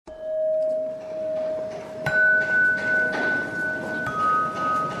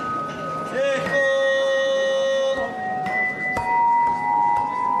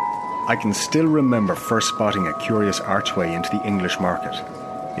I can still remember first spotting a curious archway into the English market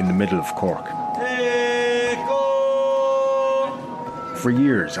in the middle of Cork. For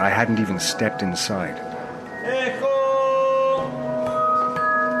years, I hadn't even stepped inside.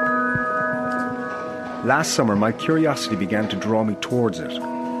 Last summer, my curiosity began to draw me towards it.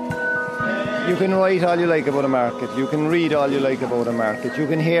 You can write all you like about a market, you can read all you like about a market, you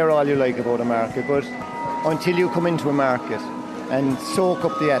can hear all you like about a market, but until you come into a market and soak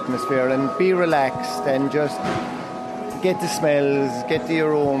up the atmosphere and be relaxed and just get the smells, get the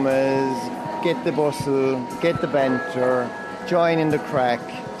aromas, get the bustle, get the banter, join in the crack,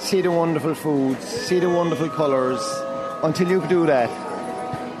 see the wonderful foods, see the wonderful colours. Until you do that,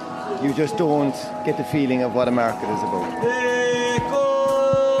 you just don't get the feeling of what a market is about.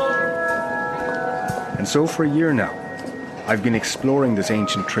 And so for a year now, I've been exploring this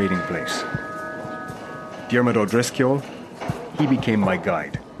ancient trading place. Diarmuid O'Driscoll, he became my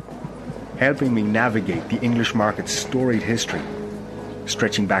guide, helping me navigate the English market's storied history,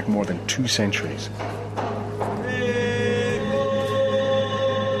 stretching back more than 2 centuries.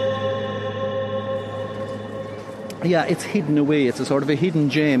 Yeah, it's hidden away. It's a sort of a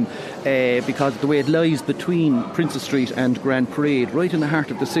hidden gem because the way it lies between Princess Street and Grand Parade, right in the heart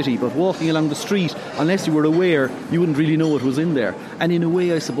of the city. But walking along the street, unless you were aware, you wouldn't really know it was in there. And in a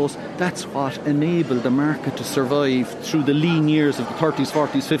way, I suppose, that's what enabled the market to survive through the lean years of the 30s,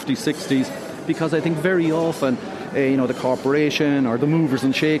 40s, 50s, 60s. Because I think very often, the corporation or the movers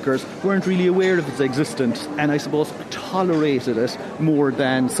and shakers weren't really aware of its existence, and I suppose tolerated it more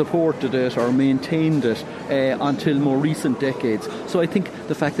than supported it or maintained it until more recent decades. So I think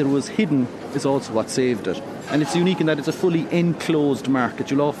the fact that it was hidden is also what saved it. And it's unique in that it's a fully enclosed market.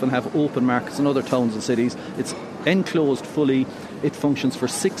 You'll often have open markets in other towns and cities. It's enclosed fully. It functions for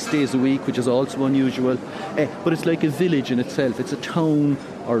 6 days a week, which is also unusual. But it's like a village in itself. It's a town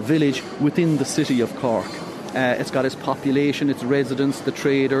or village within the city of Cork. It's got its population, its residents, the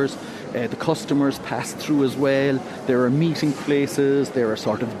traders, the customers pass through as well. There are meeting places, there are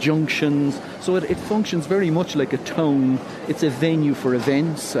sort of junctions. So it functions very much like a town. It's a venue for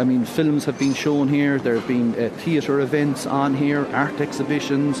events. I mean, films have been shown here. There have been theatre events on here, art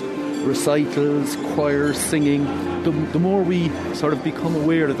exhibitions, recitals, choirs, singing. The more we sort of become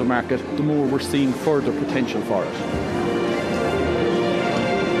aware of the market, the more we're seeing further potential for it.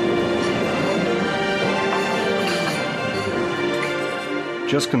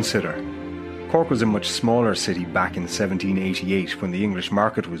 Just consider, Cork was a much smaller city back in 1788 when the English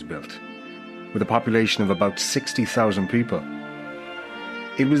market was built, with a population of about 60,000 people.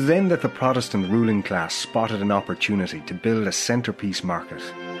 It was then that the Protestant ruling class spotted an opportunity to build a centrepiece market.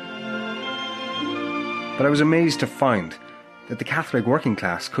 But I was amazed to find that the Catholic working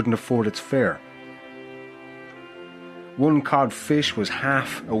class couldn't afford its fare. One cod fish was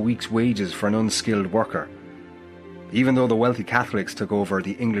half a week's wages for an unskilled worker. Even though the wealthy Catholics took over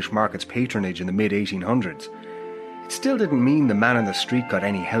the English market's patronage in the mid-1800s, it still didn't mean the man in the street got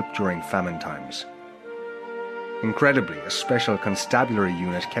any help during famine times. Incredibly, a special constabulary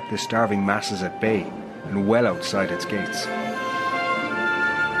unit kept the starving masses at bay and well outside its gates.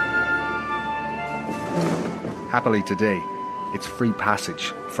 Happily today, it's free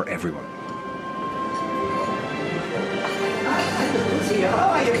passage for everyone.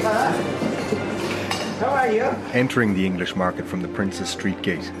 How are you? Entering the English market from the Princess Street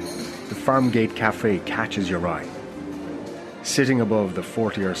gate, the Farmgate Cafe catches your eye. Sitting above the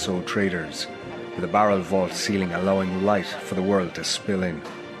 40 or so traders, with a barrel vault ceiling allowing light for the world to spill in.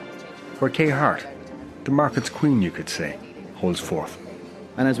 Where Kay Hart, the market's queen you could say, holds forth.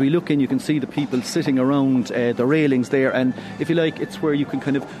 And as we look in, you can see the people sitting around the railings there. And if you like, it's where you can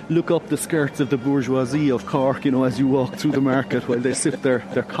kind of look up the skirts of the bourgeoisie of Cork, as you walk through the market while they sip their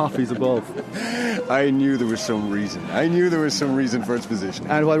coffees above. I knew there was some reason. I knew there was some reason for its position.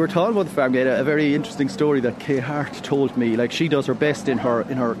 And while we're talking about the Farmgate, a very interesting story that Kay Hart told me. Like, she does her best in her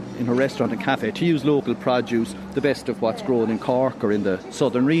restaurant and cafe to use local produce, the best of what's grown in Cork or in the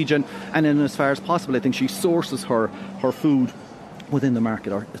southern region. And then as far as possible, I think she sources her food within the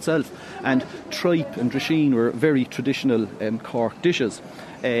market itself. And tripe and drisheen were very traditional Cork dishes.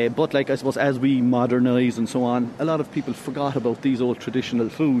 But I suppose as we modernise and so on, a lot of people forgot about these old traditional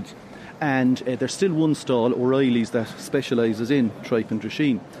foods. And there's still one stall, O'Reilly's, that specialises in tripe and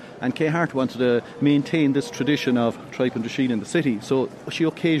drisheen. And Kay Hart wanted to maintain this tradition of tripe and drisheen in the city, so she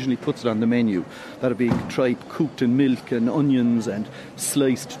occasionally puts it on the menu. That'll be tripe cooked in milk and onions and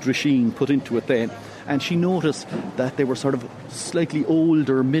sliced drisheen put into it then. and she noticed that they were sort of slightly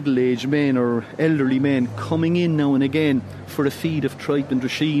older, middle-aged men or elderly men coming in now and again for a feed of tripe and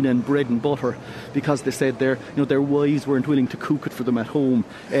drisheen and bread and butter, because they said their wives weren't willing to cook it for them at home.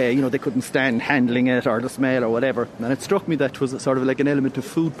 They couldn't stand handling it or the smell or whatever. And it struck me that was sort of like an element of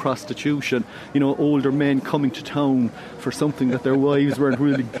food prostitution. Older men coming to town for something that their wives weren't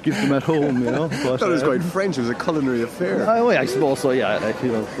willing to give them at home. But, that was quite French. It was a culinary affair. I suppose so. Yeah.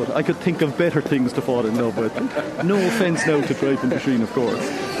 But I could think of better things to fall in love with. No offence now to tripe and drisheen, of course.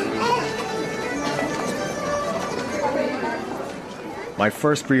 My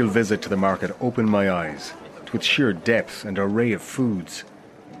first real visit to the market opened my eyes to its sheer depth and array of foods,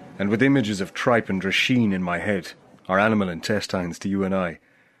 and with images of tripe and drisheen in my head, our animal intestines to you and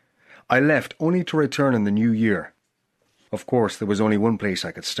I left only to return in the new year. Of course, there was only one place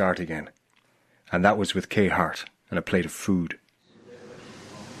I could start again, and that was with Kay Hart and a plate of food.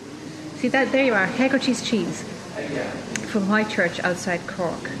 See, there you are, Hegarty's cheese from Whitechurch outside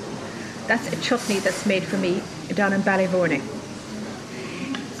Cork. That's a chutney that's made for me down in Ballyvourney.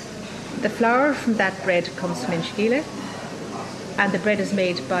 The flour from that bread comes from Inchigeelagh, and the bread is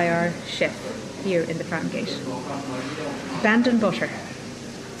made by our chef here in the farm gate. Bandon butter.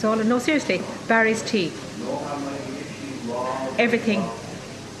 It's all, no, seriously, Barry's tea. Everything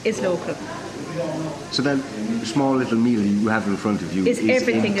is local. So that small little meal you have in front of you is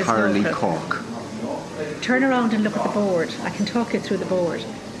entirely Cork. Turn around and look at the board. I can talk you through the board.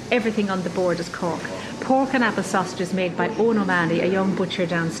 Everything on the board is Cork. Pork and apple sausages made by Owen O'Malley, a young butcher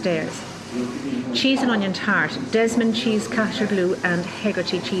downstairs. Cheese and onion tart, Desmond cheese, cashew glue and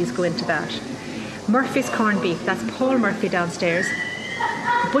Hegarty cheese go into that. Murphy's corned beef, that's Paul Murphy downstairs.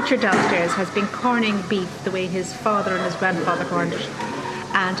 Butcher downstairs has been corning beef the way his father and his grandfather corned it.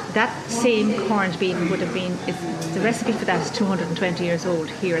 And that same corned beef would have been, the recipe for that is 220 years old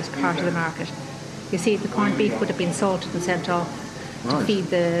here as part of the market. You see, the corned beef would have been salted and sent off to feed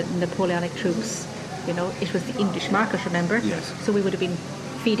the Napoleonic troops. It was the English market, remember? Yes. So we would have been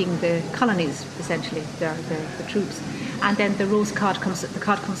feeding the colonies, essentially, the troops. And then the roast cod comes from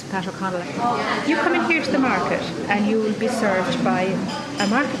Pat O'Connell. You come in here to the market and you will be served by a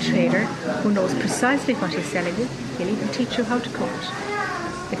market trader who knows precisely what he's selling you. He'll even teach you how to cook it.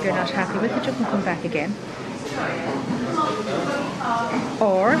 If you're not happy with it, you can come back again.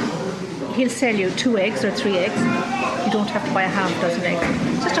 Or he'll sell you 2 eggs or 3 eggs. You don't have to buy a half dozen eggs.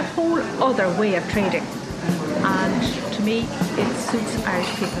 It's just a whole other way of trading. And to me, it suits Irish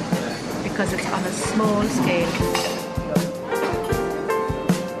people because it's on a small scale.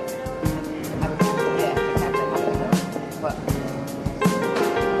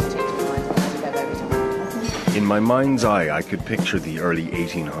 In my mind's eye, I could picture the early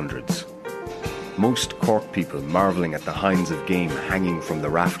 1800s. Most Cork people marvelling at the hinds of game hanging from the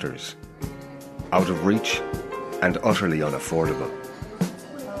rafters, out of reach and utterly unaffordable.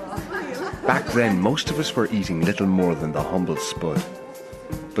 Back then, most of us were eating little more than the humble spud.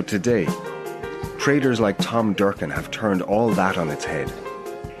 But today, traders like Tom Durkin have turned all that on its head.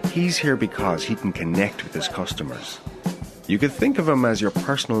 He's here because he can connect with his customers. You could think of him as your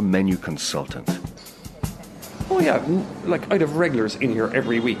personal menu consultant. Oh yeah, I'd have regulars in here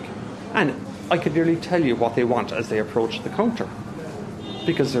every week, and I could nearly tell you what they want as they approach the counter,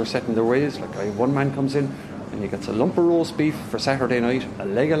 because they're set in their ways. One man comes in and he gets a lump of roast beef for Saturday night, a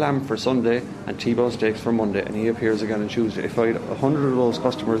leg of lamb for Sunday, and T-bone steaks for Monday, and he appears again on Tuesday. If I had 100 of those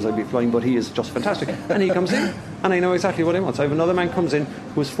customers, I'd be flying, but he is just fantastic. And he comes in, and I know exactly what he wants. I have another man comes in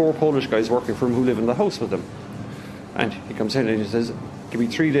who has 4 Polish guys working for him who live in the house with him. And he comes in and he says, give me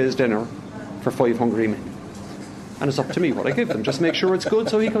 3 days dinner for 5 hungry men. And it's up to me what I give them. Just make sure it's good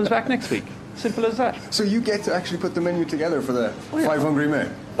so he comes back next week. Simple as that. So you get to actually put the menu together for the 5 hungry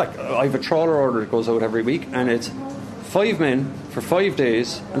men? I have a trawler order that goes out every week, and it's 5 men for 5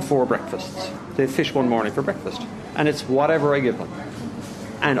 days and 4 breakfasts. They fish one morning for breakfast. And it's whatever I give them.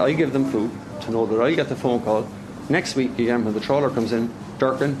 And I give them food to know that I get the phone call. Next week again, when the trawler comes in,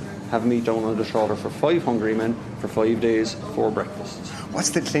 Durkin, have me down on the trawler for 5 hungry men for 5 days, 4 breakfasts. What's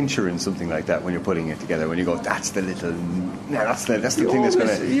the clincher in something like that when you're putting it together? When you go, that's the little, that's the thing that's going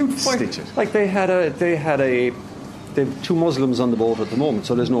to stitch it. They have 2 Muslims on the boat at the moment,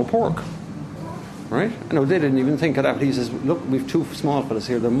 so there's no pork, right? No, they didn't even think of that. He says, look, we've 2 small fellas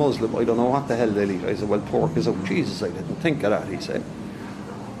here. They're Muslim. I don't know what the hell they'll eat. I said, well, pork is out. Jesus, I didn't think of that. He said,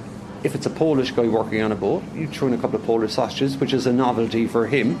 if it's a Polish guy working on a boat, you throw in a couple of Polish sausages, which is a novelty for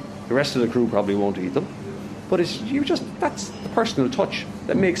him. The rest of the crew probably won't eat them. But that's the personal touch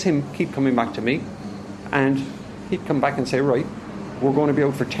that makes him keep coming back to me. And he'd come back and say, right, we're going to be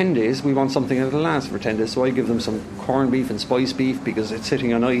out for 10 days, we want something that'll last for 10 days, so I give them some corned beef and spice beef because it's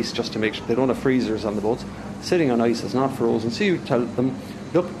sitting on ice just to make sure they don't have freezers on the boats. Sitting on ice is not frozen, so you tell them,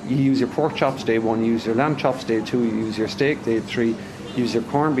 look, you use your pork chops day 1, you use your lamb chops day 2, you use your steak day 3, use your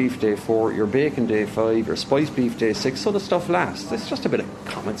corned beef day 4, your bacon day 5, your spice beef day 6, so the stuff lasts. It's just a bit of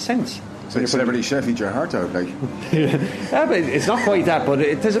common sense. So your celebrity chef eat your heart out, like. Yeah, but it's not quite that, but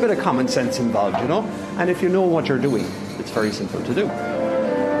there's a bit of common sense involved, you know. And if you know what you're doing, it's very simple to do.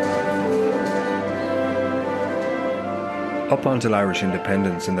 Up until Irish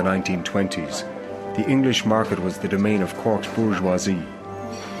independence in the 1920s, the English market was the domain of Cork's bourgeoisie.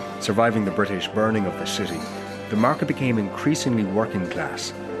 Surviving the British burning of the city, the market became increasingly working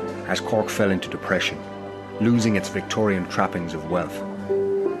class as Cork fell into depression, losing its Victorian trappings of wealth.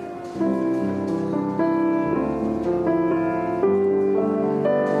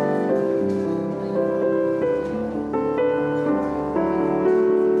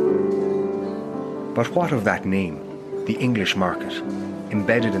 But what of that name, the English market,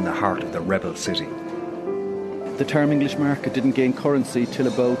 embedded in the heart of the rebel city? The term English market didn't gain currency till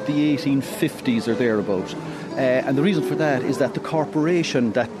about the 1850s or thereabout. And the reason for that is that the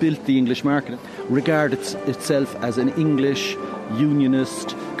corporation that built the English market regarded itself as an English,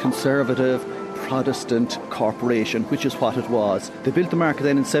 unionist, conservative, Protestant corporation, which is what it was. They built the market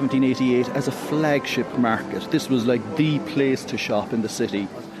then in 1788 as a flagship market. This was like the place to shop in the city.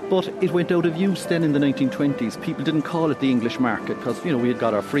 But it went out of use then in the 1920s. People didn't call it the English market because, you know, we had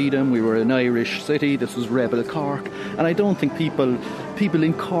got our freedom, we were an Irish city, this was rebel Cork. And I don't think people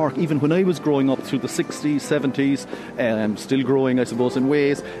in Cork, even when I was growing up through the 60s, 70s, still growing, I suppose, in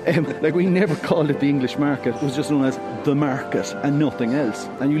ways, like we never called it the English market. It was just known as the market and nothing else.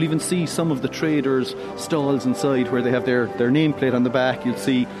 And you'll even see some of the traders' stalls inside where they have their nameplate on the back. You'll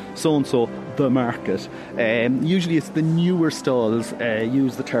see so-and-so, the market. Usually it's the newer stalls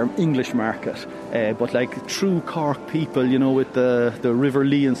use the term English market, but like true Cork people, you know, with the River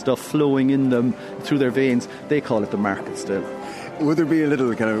Lee and stuff flowing in them through their veins, they call it the market still. Would there be a little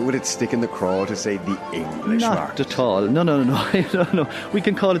would it stick in the craw to say the English market? Not at all. No. We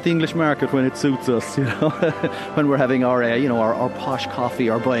can call it the English market when it suits us, you know. When we're having our posh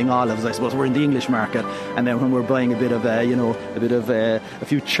coffee or buying olives, I suppose we're in the English market. And then when we're buying a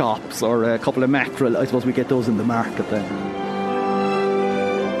few chops or a couple of mackerel, I suppose we get those in the market then.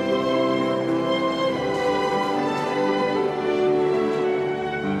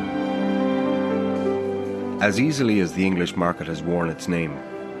 As easily as the English market has worn its name,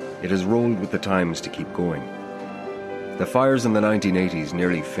 it has rolled with the times to keep going. The fires in the 1980s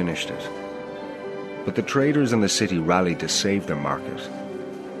nearly finished it. But the traders in the city rallied to save their market.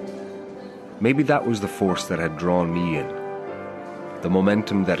 Maybe that was the force that had drawn me in. The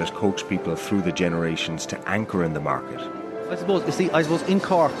momentum that has coaxed people through the generations to anchor in the market. I suppose in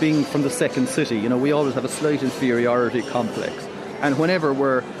Cork, being from the second city, you know, we always have a slight inferiority complex. And whenever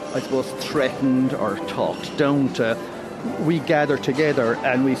we're, I suppose, threatened or talked down to, we gather together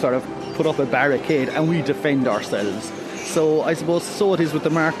and we sort of put up a barricade and we defend ourselves. So I suppose so it is with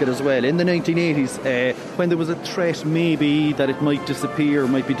the market as well. In the 1980s, when there was a threat maybe that it might disappear,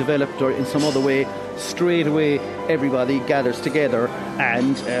 might be developed or in some other way, straight away everybody gathers together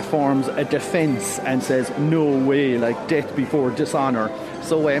and forms a defence and says, no way, like death before dishonour.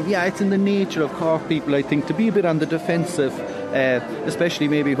 So it's in the nature of Cork people, I think, to be a bit on the defensive, especially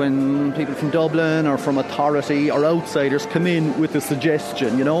maybe when people from Dublin or from authority or outsiders come in with a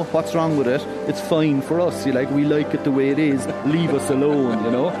suggestion, you know, what's wrong with it? It's fine for us, we like it the way it is, leave us alone,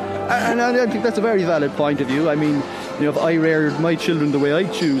 you know. And I think that's a very valid point of view. I mean, you know, if I reared my children the way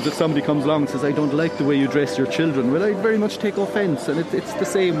I choose, if somebody comes along and says, I don't like the way you dress your children, well, I'd very much take offence. And it's the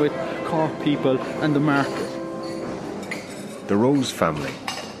same with Cork people and the market. The Rose family,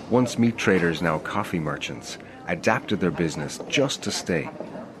 once meat traders, now coffee merchants, adapted their business just to stay.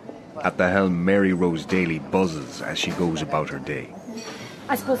 At the helm, Mary Rose Daly buzzes as she goes about her day.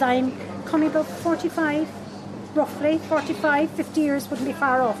 I suppose I'm coming about 45, roughly 45, 50 years wouldn't be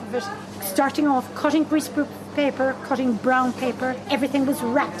far off of it. Starting off cutting greaseproof paper, cutting brown paper, everything was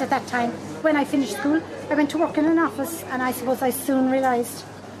wrapped at that time. When I finished school, I went to work in an office, and I suppose I soon realised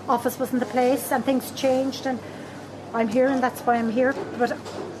office wasn't the place and things changed, and I'm here and that's why I'm here. But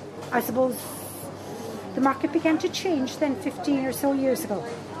I suppose the market began to change then 15 or so years ago.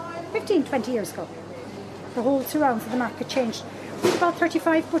 15, 20 years ago. The whole surrounds of the market changed. We had about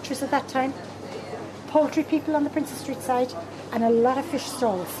 35 butchers at that time, poultry people on the Princess Street side, and a lot of fish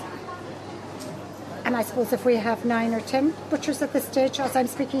stalls. And I suppose if we have 9 or 10 butchers at this stage, as I'm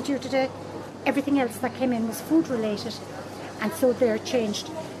speaking to you today, everything else that came in was food related. And so there changed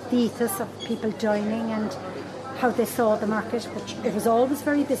the ethos of people dining and how they saw the market. But it was always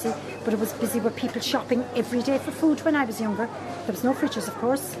very busy, but it was busy with people shopping every day for food when I was younger. There was no fridges, of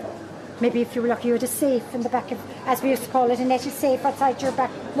course. Maybe if you were lucky, you had a safe in the back of, as we used to call it, a netted safe outside your back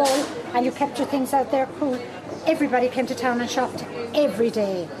wall, and you kept your things out there cool. Everybody came to town and shopped every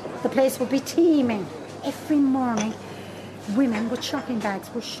day. The place would be teeming every morning. Women with shopping bags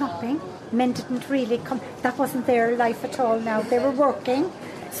were shopping. Men didn't really come. That wasn't their life at all now. They were working.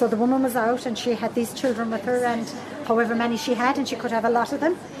 So the woman was out and she had these children with her, and however many she had, and she could have a lot of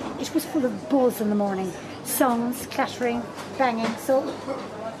them. It was full of buzz in the morning. Songs, clattering, banging. So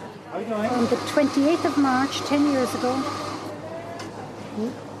on the 28th of March, 10 years ago,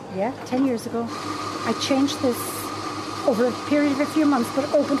 10 years ago, I changed this over a period of a few months, but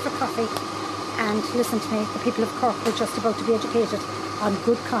opened for coffee. And listen to me, the people of Cork were just about to be educated on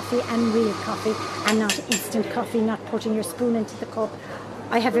good coffee and real coffee, and not instant coffee, not putting your spoon into the cup.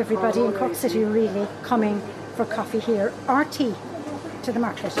 I have everybody in Cork City really coming for coffee here, or tea, to the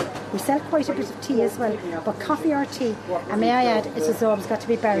market. We sell quite a bit of tea as well, but coffee or tea, and may I add, it has always got to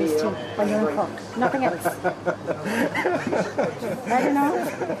be Barry's tea when you're in Cork, nothing else. I don't know.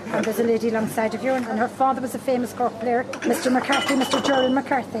 And there's a lady alongside of you, and her father was a famous Cork player, Mr. McCarthy, Mr. Gerald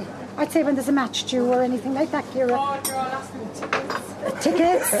McCarthy. I'd say when there's a match due or anything like that, Ciara.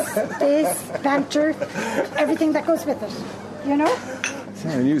 Tickets, this, banter, everything that goes with it, you know?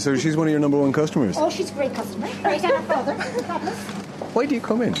 So she's one of your number one customers? Oh, she's a great customer. Great, and her father. Why do you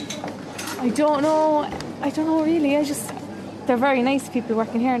come in? I don't know really. They're very nice people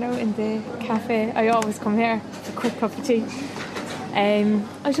working here now in the cafe. I always come here for a quick cup of tea. I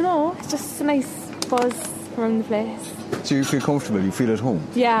don't know, it's just a nice buzz around the place. So you feel comfortable, you feel at home?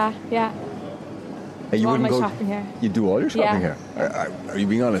 Yeah. You all my shopping here. You do all your shopping here? Are you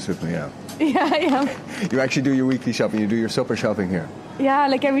being honest with me now? Yeah, I am. You actually do your weekly shopping, you do your supper shopping here? Yeah,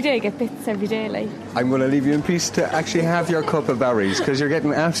 like every day, I get bits every day. Like I'm going to leave you in peace to actually have your cup of Barry's, because you're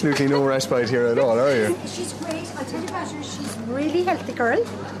getting absolutely no respite here at all, are you? She's great, I'll tell you about her, she's a really healthy girl.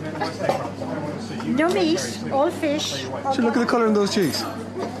 No meat, all fish. So look at the colour in those cheeks.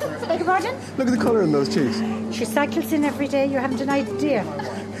 Beg your pardon? Look at the colour in those cheeks. She cycles in every day, you haven't an idea.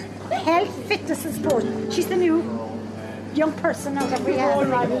 Health, fitness and sport. She's the new young person now that we have.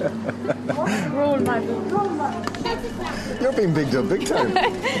 Role model. You're being bigged up big time.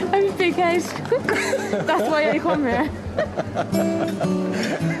 I'm a big head. That's why I come here.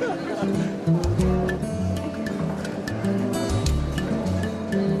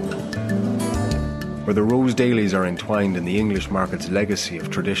 Where the Rose Dailies are entwined in the English market's legacy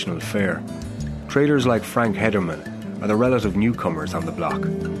of traditional fare, traders like Frank Hederman are the relative newcomers on the block.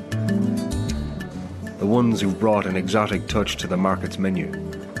 The ones who've brought an exotic touch to the market's menu.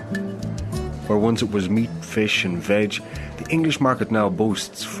 Where once it was meat, fish and veg, the English market now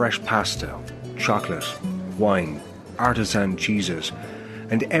boasts fresh pasta, chocolate, wine, artisan cheeses,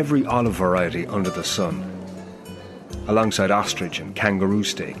 and every olive variety under the sun, alongside ostrich and kangaroo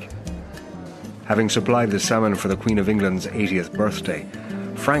steak. Having supplied the salmon for the Queen of England's 80th birthday,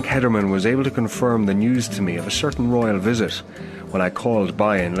 Frank Hederman was able to confirm the news to me of a certain royal visit when I called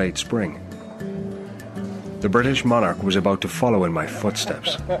by in late spring. The British monarch was about to follow in my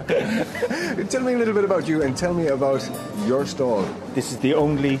footsteps. Tell me a little bit about you and tell me about your stall. This is the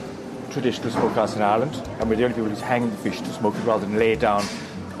only traditional smokehouse in Ireland, and we're the only people who's hanging the fish to smoke it rather than lay it down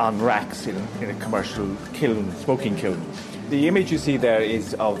on racks in a commercial kiln, smoking kiln. The image you see there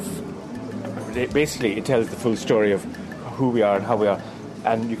is of, basically it tells the full story of who we are and how we are,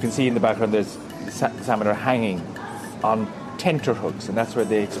 and you can see in the background there's salmon are hanging on tenter hooks, and that's where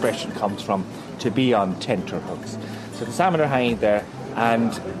the expression comes from, to be on tenter hooks. So the salmon are hanging there,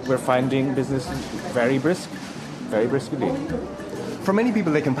 and we're finding business very brisk indeed. For many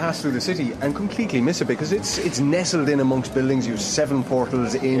people, they can pass through the city and completely miss it because it's nestled in amongst buildings. You have 7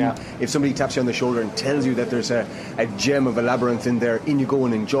 portals in. Yeah. If somebody taps you on the shoulder and tells you that there's a gem of a labyrinth in there, in you go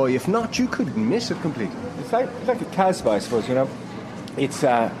and enjoy. If not, you could miss it completely. It's like a Casbah, I suppose, you know. It's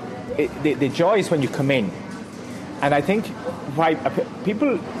the joy is when you come in. And I think why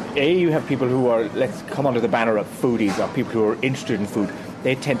people, you have people who are, let's come under the banner of foodies, or people who are interested in food.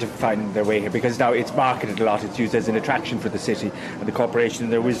 They tend to find their way here because now it's marketed a lot. It's used as an attraction for the city, and the corporation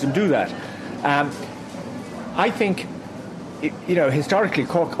in their wisdom do that. I think, historically,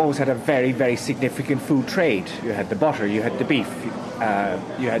 Cork always had a very, very significant food trade. You had the butter, you had the beef,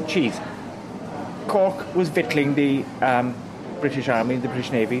 you had cheese. Cork was victualling the British Army, the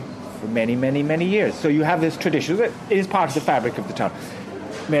British Navy, for many, many, many years. So you have this tradition that is part of the fabric of the town.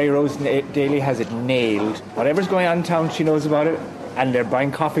 Mary Rose Daly has it nailed. Whatever's going on in town, she knows about it, and they're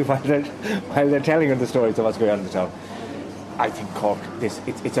buying coffee while they're telling her the stories of what's going on in the town. I think Cork,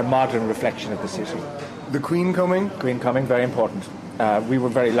 it's a modern reflection of the city. The Queen coming? Queen coming, very important. We were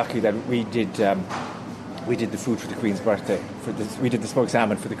very lucky that we did the food for the Queen's birthday. We did the smoked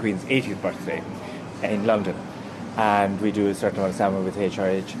salmon for the Queen's 80th birthday in London, and we do a certain amount of salmon with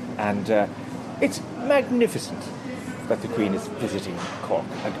HRH, and it's magnificent that the Queen is visiting Cork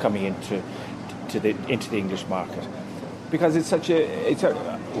and coming into the English market, because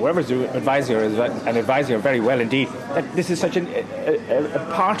whoever's advising her is an advisor very well indeed. That this is such a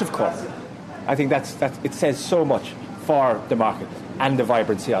part of Cork. I think that it says so much for the market and the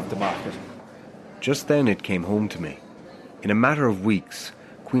vibrancy of the market. Just then it came home to me. In a matter of weeks,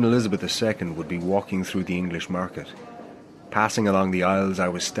 Queen Elizabeth II would be walking through the English market, passing along the aisles I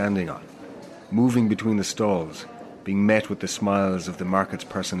was standing on, moving between the stalls, being met with the smiles of the market's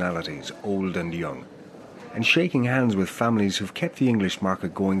personalities, old and young, and shaking hands with families who've kept the English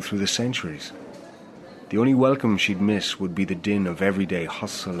market going through the centuries. The only welcome she'd miss would be the din of everyday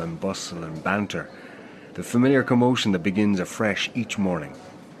hustle and bustle and banter, the familiar commotion that begins afresh each morning.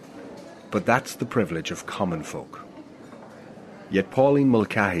 But that's the privilege of common folk. Yet Pauline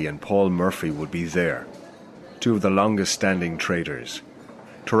Mulcahy and Paul Murphy would be there, two of the longest-standing traders,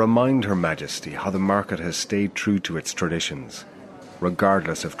 to remind Her Majesty how the market has stayed true to its traditions,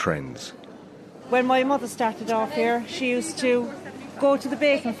 regardless of trends. When my mother started off here, she used to go to the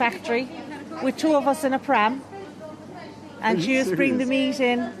bacon factory with two of us in a pram, and she used to bring the meat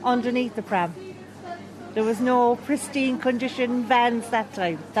in underneath the pram. There was no pristine condition vans that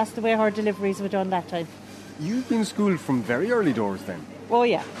time. That's the way her deliveries were done that time. You've been schooled from very early doors then? Oh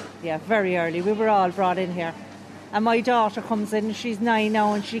yeah, very early. We were all brought in here. And my daughter comes in, she's 9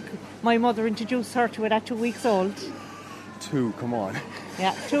 now, and my mother introduced her to it at 2 weeks old. 2, come on.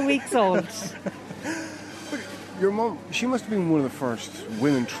 Yeah, 2 weeks old. But your mum, she must have been one of the first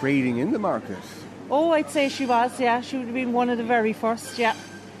women trading in the market. Oh, I'd say she was, yeah. She would have been one of the very first, yeah.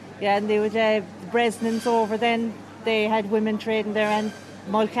 Yeah, and they would, the Bresnans over then, they had women trading there, and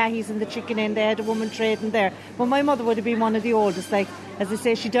Mulcahy's in the Chicken Inn, they had a woman trading there. But my mother would have been one of the oldest, like, as I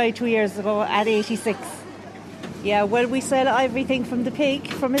say, she died 2 years ago at 86. Yeah, well, we sell everything from the pig,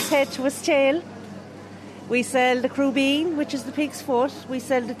 from his head to his tail. We sell the crubeen, which is the pig's foot. We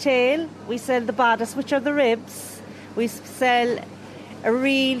sell the tail. We sell the bodice, which are the ribs. We sell a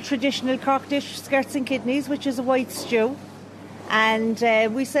real traditional Cork dish, skirts and kidneys, which is a white stew. And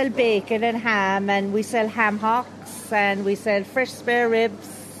we sell bacon and ham, and we sell ham hocks, and we sell fresh spare ribs,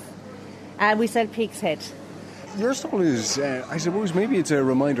 and we sell pig's head. Your stall is, I suppose, maybe it's a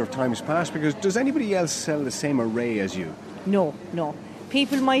reminder of times past, because does anybody else sell the same array as you? No.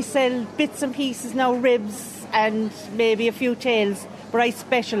 People might sell bits and pieces now, ribs and maybe a few tails, but I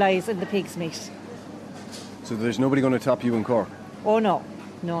specialise in the pig's meat. So there's nobody going to top you in Cork? Oh, no.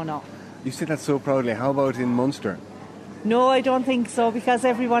 You say that so proudly. How about in Munster? No, I don't think so, because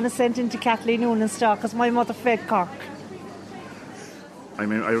everyone is sent into Kathleen Noonan's stock, because my mother fed Cork. I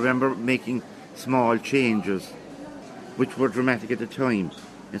mean, I remember making small changes which were dramatic at the time,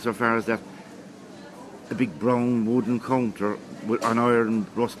 insofar as that a big brown wooden counter on iron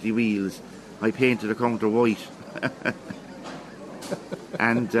rusty wheels, I painted the counter white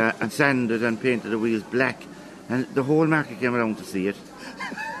and sanded and painted the wheels black, and the whole market came around to see it.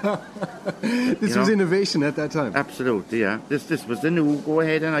 This was innovation at that time? Absolutely, yeah. This was the new go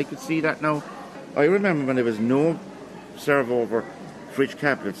ahead, and I could see that now. I remember when there was no serve-over fridge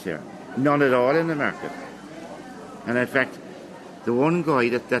cabinets here, none at all in the market. And in fact, the one guy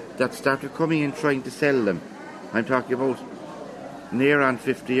that started coming in trying to sell them, I'm talking about near on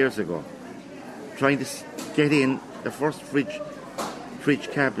 50 years ago, trying to get in the first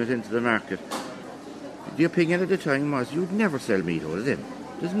fridge cabinet into the market. The opinion at the time was you'd never sell meat out of them.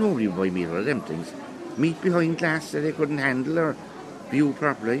 There's nobody who buy meat out of them things. Meat behind glass that they couldn't handle or view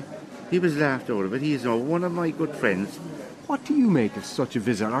properly. He was laughed out of it. He's now one of my good friends. What do you make of such a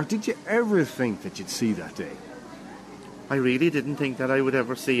visit, or did you ever think that you'd see that day? I really didn't think that I would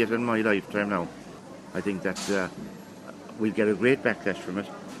ever see it in my lifetime now. I think that we'll get a great backlash from it.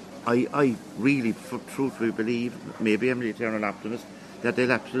 I really, truthfully believe, maybe I'm the eternal optimist, that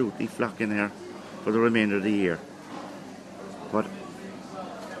they'll absolutely flock in here for the remainder of the year. But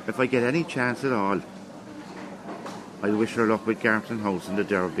if I get any chance at all, I wish her luck with Garton House in the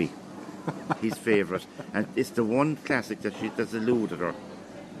Derby. His favourite. And it's the one classic that's eluded her.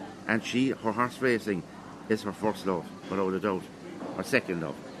 And her horse racing is her first love, without a doubt. Her second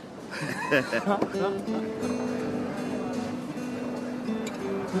love.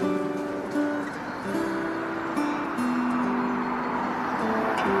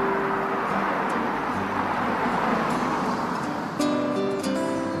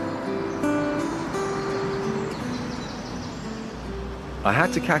 I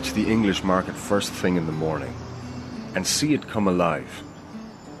had to catch the English market first thing in the morning and see it come alive.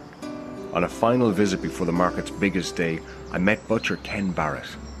 On a final visit before the market's biggest day, I met butcher Ken Barrett,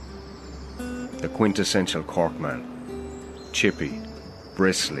 the quintessential Cork man, chippy,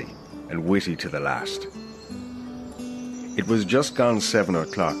 bristly and witty to the last. It was just gone 7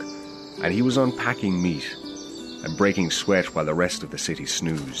 o'clock and he was unpacking meat and breaking sweat while the rest of the city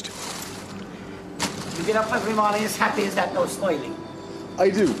snoozed. You get up every morning as happy as that, no smiling. I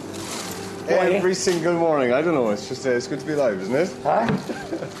do. Every single morning. I don't know, it's just it's good to be alive, isn't it? Huh?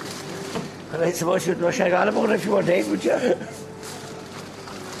 Well, I suppose you'd rush out all about it if you were dead, would you? It's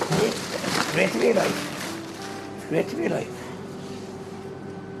great to be alive. It's great to be alive.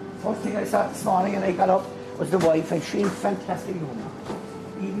 First thing I saw this morning and I got up was the wife, and she's a fantastic woman.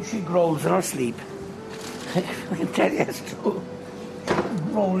 Even she growls in her sleep. I can tell you it's true.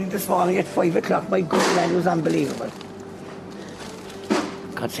 Rolling this morning at 5 o'clock, my good man, was unbelievable.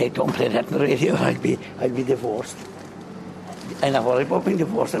 God say, don't play that on the radio, I'll be divorced. I'm not worried about being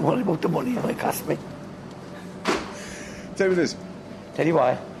divorced, I'm worried about the money it might cost me. Tell me this. Tell you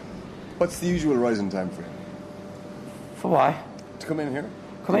why. What's the usual rising time for you? For why? To come in here?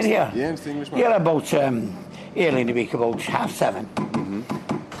 Come in here? Yeah, into the English market. Yeah, about early in the week, about 7:30.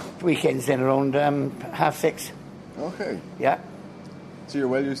 Mm-hmm. Weekends then around 6:30. Okay. Yeah. So you're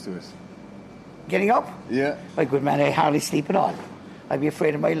well used to it? Getting up? Yeah. My good man, I hardly sleep at all. I'd be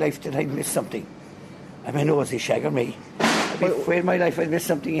afraid of my life that I'd miss something. I'm a nosy shagger, me. I'd be afraid of my life I'd miss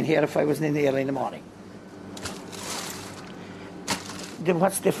something in here if I wasn't in the early in the morning. Then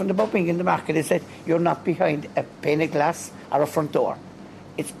what's different about being in the market is that you're not behind a pane of glass or a front door.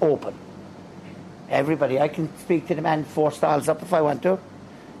 It's open. Everybody, I can speak to the man 4 stalls up if I want to.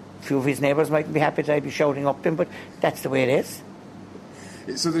 A few of his neighbours mightn't be happy that I'd be shouting up to him, but that's the way it is.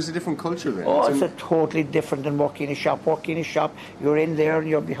 So there's a different culture there. Oh, it's a totally different than working in a shop. Working in a shop, you're in there and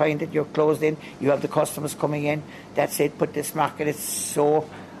you're behind it, you're closed in, you have the customers coming in, that's it. But this market is so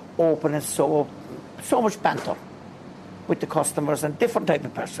open and so much banter with the customers and different type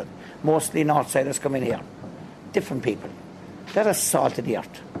of person. Mostly Northsiders come in here. Different people. They're a salt of the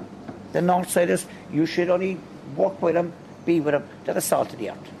earth. The Northsiders, you should only work with them, be with them. They're a salt of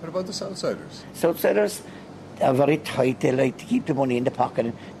the earth. What about the Southsiders? Southsiders are very tight. They like to keep the money in the pocket.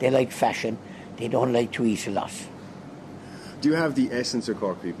 And they like fashion. They don't like to eat a lot. Do you have the essence of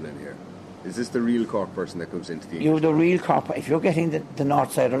Cork people in here? Is this the real Cork person that comes into the English? You're the real Cork. If you're getting the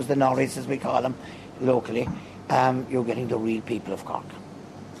Northsiders, the Norries as we call them locally, you're getting the real people of Cork.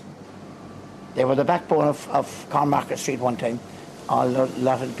 They were the backbone of Cornmarket Street one time. A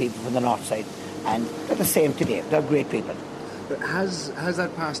lot of the people from the north side. And they're the same today. They're great people. But has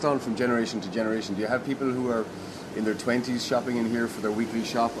that passed on from generation to generation? Do you have people who are in their 20s shopping in here for their weekly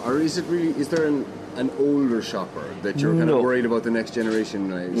shop? Or is there an older shopper that you're kind of worried about the next generation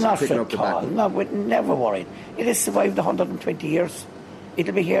not picking at up the all. baton? No, we're never worried. It has survived 120 years.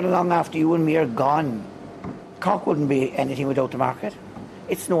 It'll be here long after you and me are gone. Cork wouldn't be anything without the market.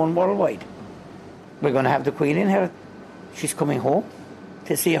 It's known worldwide. We're going to have the Queen in here. She's coming home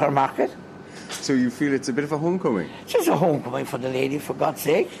to see her market. So you feel it's a bit of a homecoming? It's just a homecoming for the lady, for God's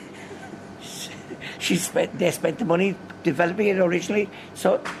sake. They spent the money developing it originally,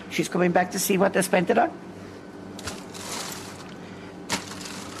 so she's coming back to see what they spent it on.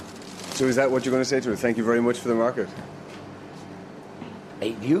 So is that what you're going to say to her? Thank you very much for the market.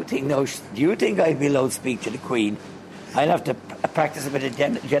 Hey, do you think I'd be allowed to speak to the Queen? I'll have to practice a bit of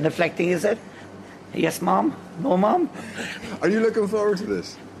genuflecting, is it? Yes, Mom? No, Mom? Are you looking forward to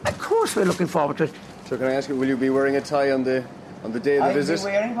this? Of course we're looking forward to it. So can I ask you, will you be wearing a tie on the day of the visit? I'll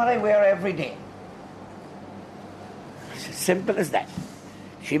be wearing what I wear every day. It's as simple as that.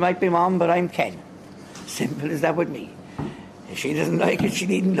 She might be Mom, but I'm Ken. Simple as that with me. If she doesn't like it, she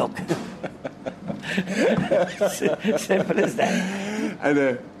needn't look. Simple as that.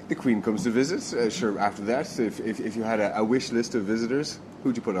 And the Queen comes to visit. Sure, after that, if you had a wish list of visitors,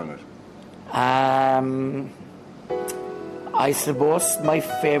 who'd you put on it? I suppose my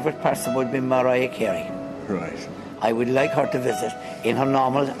favourite person would be Mariah Carey. Right. I would like her to visit in her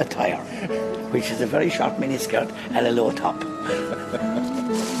normal attire, which is a very short miniskirt and a low top.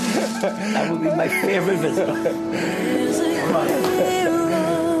 That would be my favourite visitor.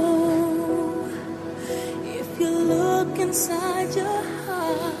 If you look inside your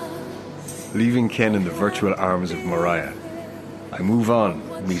heart. Leaving Ken in the virtual arms of Mariah, I move on,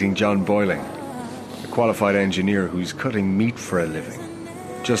 meeting John Boyling, a qualified engineer who's cutting meat for a living,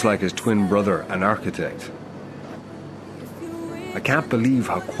 just like his twin brother, an architect. I can't believe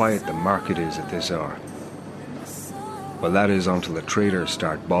how quiet the market is at this hour. Well, that is until the traders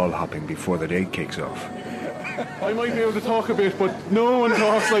start ball hopping before the day kicks off. I might be able to talk a bit, but no one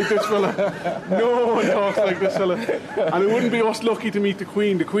talks like this fella. No one talks like this fella. And it wouldn't be us lucky to meet the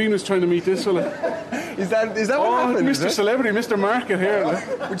Queen. The Queen was trying to meet this fella. Is that what happened? Mr. Celebrity, Mr. Market here.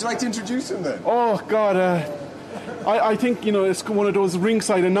 Would you like to introduce him then? Oh, God. I think, it's one of those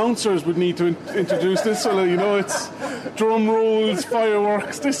ringside announcers would need to introduce this fella. It's drum rolls,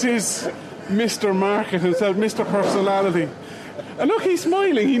 fireworks. This is Mr. Market himself, Mr. Personality. And look, he's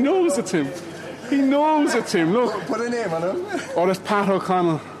smiling. He knows it's him. He knows it's him. Look. Put a name on him. Oh, that's Pat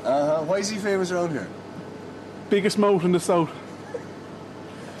O'Connell. Why is he famous around here? Biggest mouth in the south.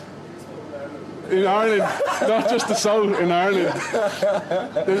 In Ireland. Not just the south, in Ireland.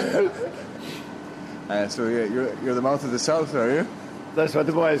 So you're the mouth of the south, are you? That's what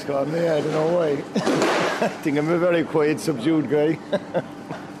the boys call me. I don't know why. I think I'm a very quiet, subdued guy.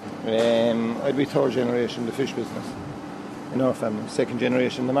 I'd be third generation in the fish business in our family. Second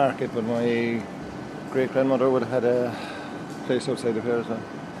generation in the market, but my great-grandmother would have had a place outside of here as well.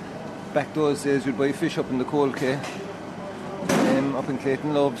 Back those days, we'd buy fish up in the Coal Quay, up in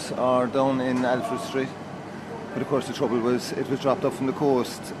Clayton Loves, or down in Alfred Street. But of course the trouble was it was dropped off from the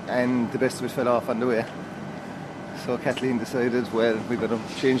coast and the best of it fell off on the way. So Kathleen decided, well, we better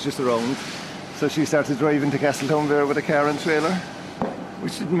change this around. So she started driving to Castletownbere with a car and trailer,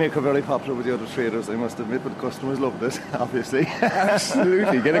 which didn't make her very popular with the other traders, I must admit, but the customers loved it, obviously.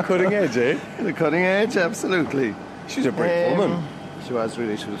 Absolutely. Get a cutting edge, eh? Get a cutting edge, absolutely. She's a brave woman. She was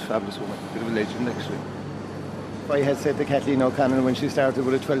really, she was a fabulous woman. Bit of a legend, actually. If I had said to Kathleen O'Connell when she started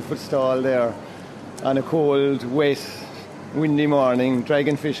with a 12-foot stall there, on a cold, wet, windy morning,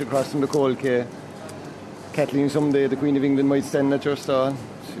 dragging fish across from the Coal Quay, Kathleen, someday the Queen of England might stand at your stall.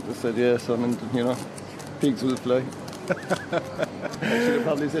 She would have said, yeah, son, and, pigs will fly. I should have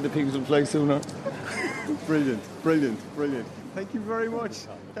probably said the pigs will fly sooner. Brilliant. Thank you very much.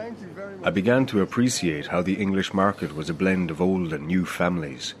 I began to appreciate how the English market was a blend of old and new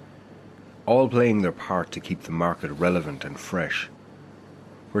families, all playing their part to keep the market relevant and fresh.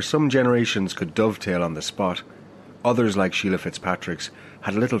 Where some generations could dovetail on the spot, others like Sheila Fitzpatrick's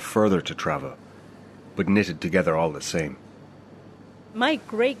had a little further to travel, but knitted together all the same. My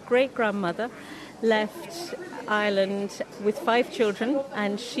great-great-grandmother left Ireland with 5 children,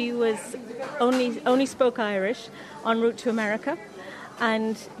 and she was only spoke Irish en route to America,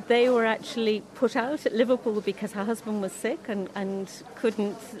 and they were actually put out at Liverpool because her husband was sick and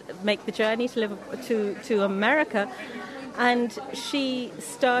couldn't make the journey to America. And she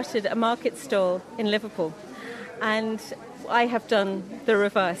started a market stall in Liverpool. And I have done the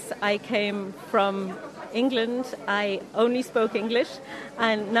reverse. I came from England. I only spoke English.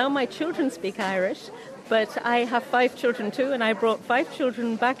 And now my children speak Irish. But I have 5 children too. And I brought 5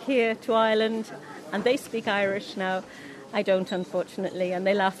 children back here to Ireland. And they speak Irish now. I don't, unfortunately, and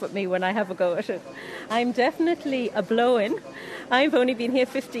they laugh at me when I have a go at it. I'm definitely a blow-in. I've only been here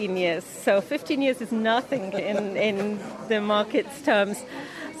 15 years, so 15 years is nothing in the market's terms.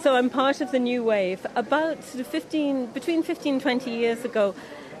 So I'm part of the new wave. About between 15 and 20 years ago,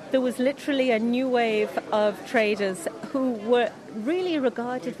 there was literally a new wave of traders who were really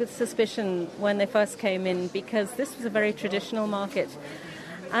regarded with suspicion when they first came in, because this was a very traditional market.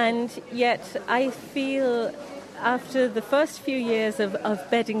 And yet I feel after the first few years of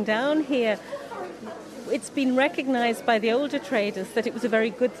bedding down here, it's been recognised by the older traders that it was a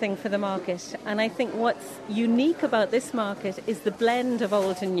very good thing for the market. And I think what's unique about this market is the blend of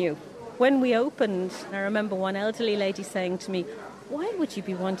old and new. When we opened, I remember one elderly lady saying to me, why would you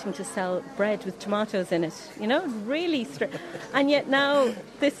be wanting to sell bread with tomatoes in it? Really straight. And yet now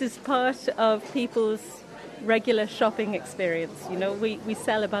this is part of people's regular shopping experience. We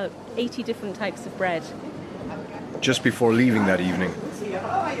sell about 80 different types of bread. Just before leaving that evening,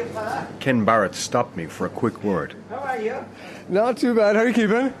 Ken Barrett stopped me for a quick word. How are you? Not too bad. How are you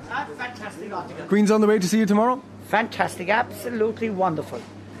keeping? Fantastic. Queen's on the way to see you tomorrow? Fantastic, absolutely wonderful.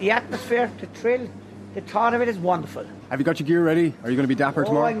 The atmosphere, the thrill, the thought of it is wonderful. Have you got your gear ready? Are you going to be dapper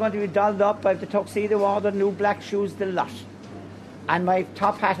tomorrow? I'm going to be dolled up. I have the tuxedo on, the new black shoes, the lot. And my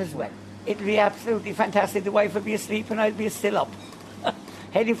top hat as well. It'll be absolutely fantastic. The wife will be asleep and I'll be still up.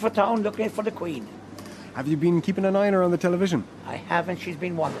 Heading for town, looking for the Queen. Have you been keeping an eye on her on the television? I haven't. She's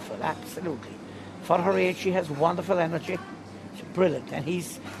been wonderful, absolutely. For her age, she has wonderful energy. She's brilliant. And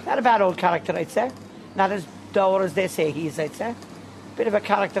he's not a bad old character, I'd say. Not as dour as they say he is, I'd say. Bit of a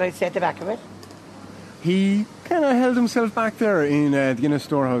character, I'd say, at the back of it. He kind of held himself back there in the Guinness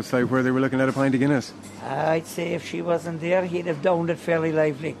storehouse, like where they were looking at a pint of Guinness. I'd say if she wasn't there, he'd have downed it fairly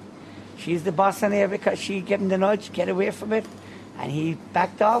lively. She's the boss in there because she gave him the nudge, get away from it. And he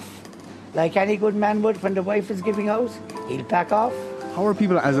backed off. Like any good man would when the wife is giving out, he'll back off. How are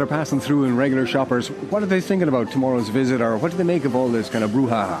people, as they're passing through and regular shoppers, what are they thinking about tomorrow's visit, or what do they make of all this kind of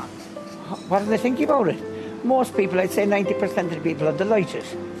brouhaha? What are they thinking about it? Most people, I'd say 90% of the people are delighted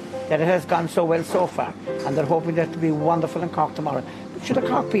that it has gone so well so far, and they're hoping that it'll be wonderful in Cork tomorrow. But sure, the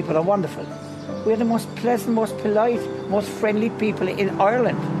Cork people are wonderful. We're the most pleasant, most polite, most friendly people in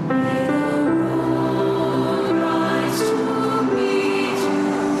Ireland.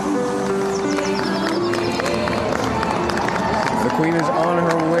 The Queen is on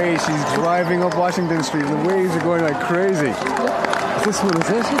her way. She's driving up Washington Street, and the waves are going like crazy. Is this one, is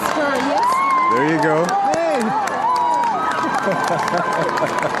it? Yes. There you go.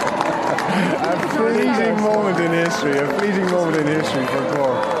 A fleeting moment in history. A fleeting moment in history for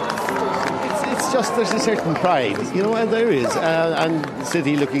Cork. It's just there's a certain pride, and there is. And the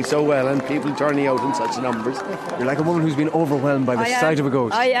city looking so well and people turning out in such numbers. You're like a woman who's been overwhelmed by the sight of a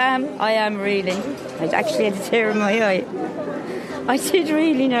ghost. I am really. I actually had a tear in my eye. I did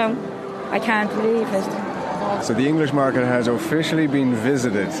really know. I can't believe it. So the English market has officially been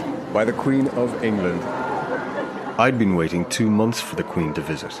visited by the Queen of England. I'd been waiting 2 months for the Queen to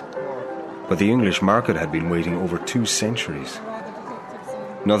visit, but the English market had been waiting over 2 centuries.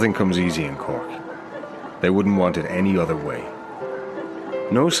 Nothing comes easy in Cork. They wouldn't want it any other way.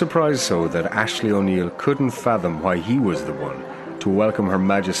 No surprise, so, that Ashley O'Neill couldn't fathom why he was the one to welcome Her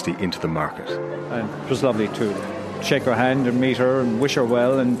Majesty into the market. And it was lovely to shake her hand and meet her and wish her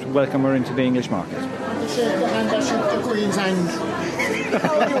well and welcome her into the English market. Shake the hand, I shook the Queen's hand.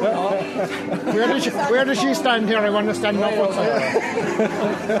 Where does she stand here? I want to stand up with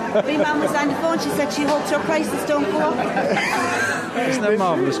her. My mum was on the phone. She said she hopes her prices don't go up. Isn't that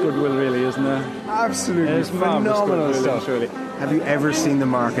marvellous goodwill, really, isn't it? Absolutely. It's phenomenal stuff. Really. Have you ever seen the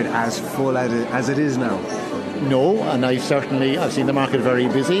market as full as it is now? No, and I've seen the market very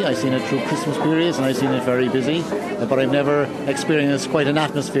busy. I've seen it through Christmas periods and I've seen it very busy, but I've never experienced quite an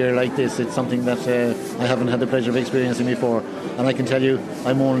atmosphere like this. It's something that I haven't had the pleasure of experiencing before, and I can tell you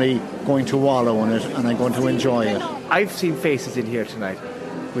I'm only going to wallow in it and I'm going to enjoy it. I've seen faces in here tonight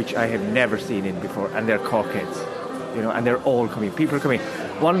which I have never seen in before, and they're Corkheads, and they're all coming. People are coming.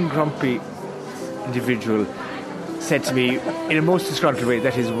 One grumpy individual said to me in a most disgruntled way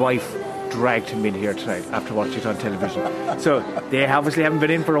that his wife dragged him in here tonight after watching it on television. So they obviously haven't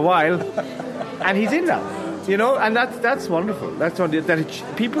been in for a while, and he's in now, and that's wonderful. That's wonderful that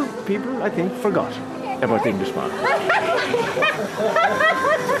people I think forgot about the English market.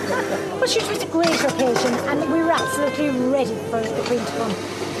 Well, it was a great occasion, and we were absolutely ready for the Queen to come.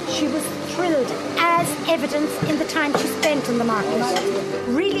 She was thrilled, as evidenced in the time she spent in the market.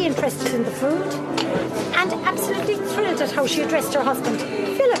 Really interested in the food, and absolutely thrilled at how she addressed her husband.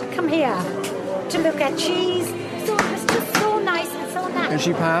 Philip, come here, to look at cheese. So it was just so nice and so natural. And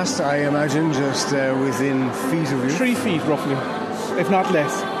she passed, I imagine, just within feet of you? 3 feet, roughly, if not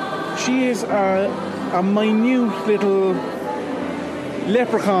less. She is a minute little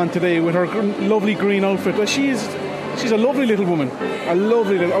leprechaun today with her lovely green outfit. She's a lovely little woman. I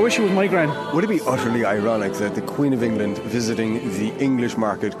wish she was my gran. Would it be utterly ironic that the Queen of England visiting the English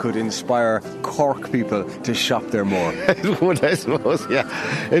market could inspire Cork people to shop there more? It would, I suppose, yeah.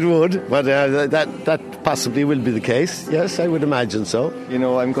 It would, but that possibly will be the case. Yes, I would imagine so.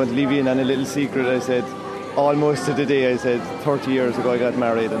 I'm going to leave you in on a little secret. I said, almost to the day, 30 years ago I got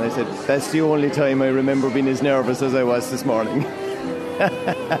married, and I said, that's the only time I remember being as nervous as I was this morning.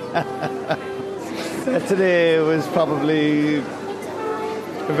 Today was probably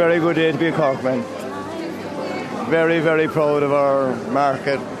a very good day to be a Corkman. Very, very proud of our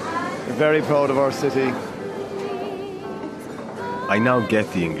market, very proud of our city. I now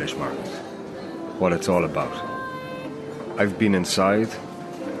get the English market, what it's all about. I've been inside.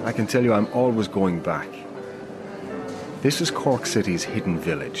 I can tell you I'm always going back. This is Cork City's hidden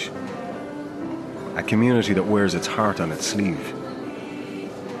village, a community that wears its heart on its sleeve.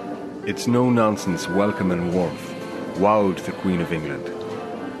 Its no-nonsense welcome and warmth wowed the Queen of England,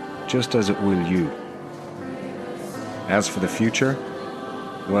 just as it will you. As for the future,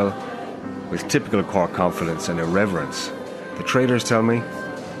 well, with typical Cork confidence and irreverence, the traders tell me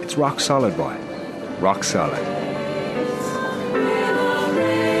it's rock solid, boy. Rock solid.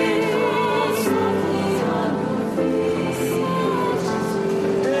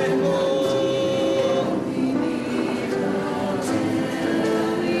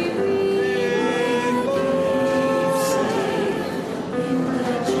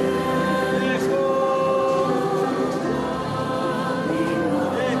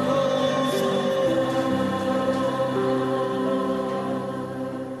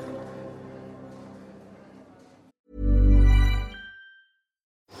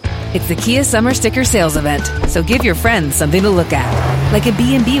 It's the Kia Summer Sticker Sales Event, so give your friends something to look at, like a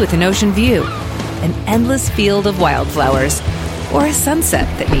B&B with an ocean view, an endless field of wildflowers, or a sunset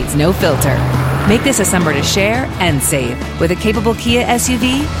that needs no filter. Make this a summer to share and save with a capable Kia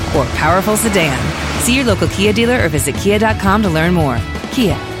SUV or powerful sedan. See your local Kia dealer or visit kia.com to learn more.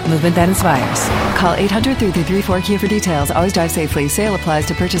 Kia, movement that inspires. Call 800-3334-KIA for details. Always drive safely. Sale applies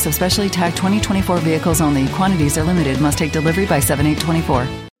to purchase of specially tagged 2024 vehicles only. Quantities are limited. Must take delivery by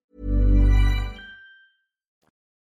 7/8/24.